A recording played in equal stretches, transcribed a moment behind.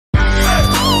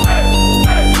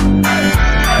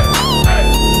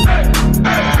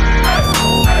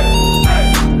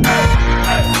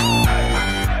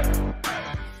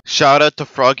Shout out to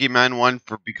FroggyMan1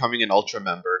 for becoming an Ultra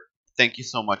member. Thank you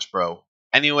so much, bro.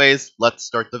 Anyways, let's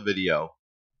start the video.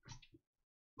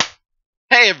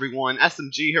 Hey everyone,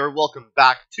 SMG here. Welcome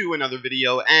back to another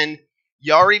video. And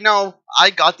you already know I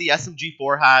got the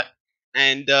SMG4 hat.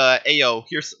 And ayo,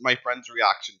 here's my friend's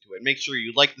reaction to it. Make sure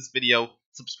you like this video,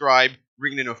 subscribe,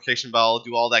 ring the notification bell,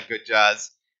 do all that good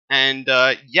jazz. And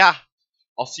yeah,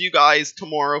 I'll see you guys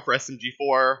tomorrow for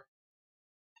SMG4.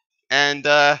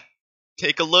 And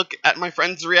take a look at my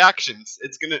friend's reactions.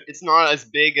 It's not as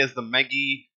big as the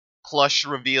Meggy plush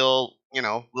reveal, you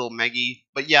know, little Meggy.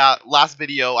 But yeah, last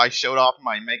video I showed off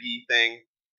my Meggy thing,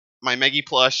 my Meggy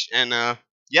plush, and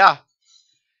yeah,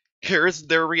 here's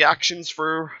their reactions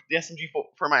for the SMG4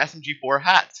 for my SMG4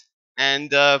 hat.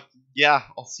 And yeah,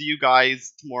 I'll see you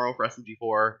guys tomorrow for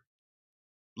SMG4.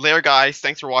 Later, guys.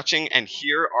 Thanks for watching, and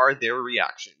here are their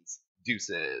reactions.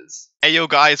 Deuces. Hey, yo,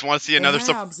 guys, want to see another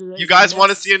you guys want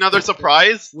to see another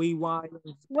surprise? What is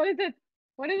it?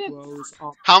 What is it?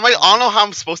 How am I don't know how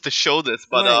I'm supposed to show this,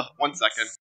 but 1 second.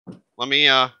 Let me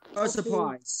a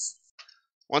surprise.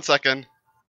 1 second.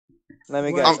 Let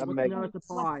me guess, I'm making.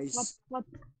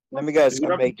 Let me guess,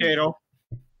 I'm making.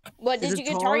 What, did you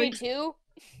get Atari too?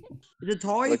 Is it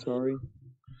toy?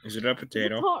 Is it a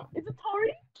potato? Is it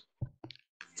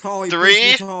toy?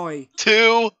 3,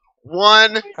 2,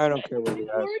 1. I don't care what you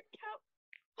have.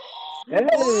 Hey,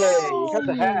 you got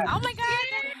the hat. Oh my god!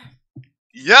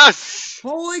 Yes!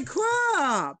 Holy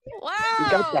crap! Wow!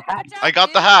 You got the hat. I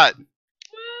got the hat.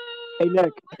 Hey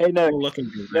Nick. Hey Nick.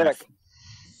 Looking good. Nick.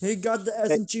 He got the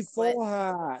SMG4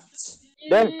 hat.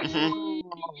 Nick.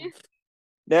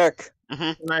 Nick.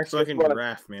 Nice looking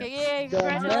giraffe, man. Yeah,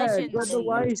 congratulations.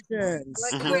 Congratulations.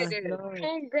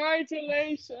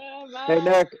 Congratulations. Hey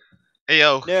Nick. Hey,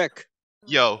 yo. Nick.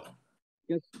 Yo.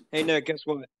 Hey Nick, guess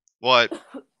what? What?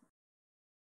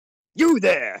 You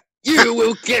there! You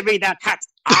will give me that hat!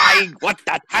 I want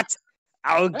that hat!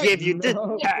 I'll give you this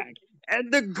tag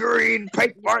and the green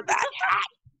paint for that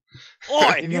hat!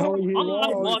 Oi! No, you I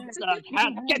won't. want that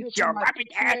hat! Get your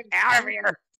rabbit ass out of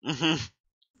here!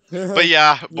 But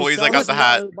yeah, boys, I got the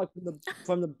hat. Like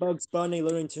from the Bugs Bunny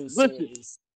Looney Tunes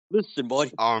series. Listen,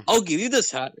 boy. I'll give you this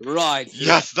hat right here.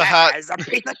 Yes, the hat. As a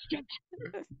piece of shit.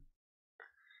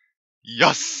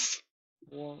 Yes.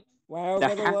 Wow,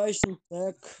 congratulations,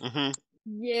 Nick.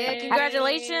 Yeah,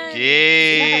 congratulations.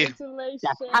 Yay. Congratulations,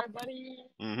 buddy.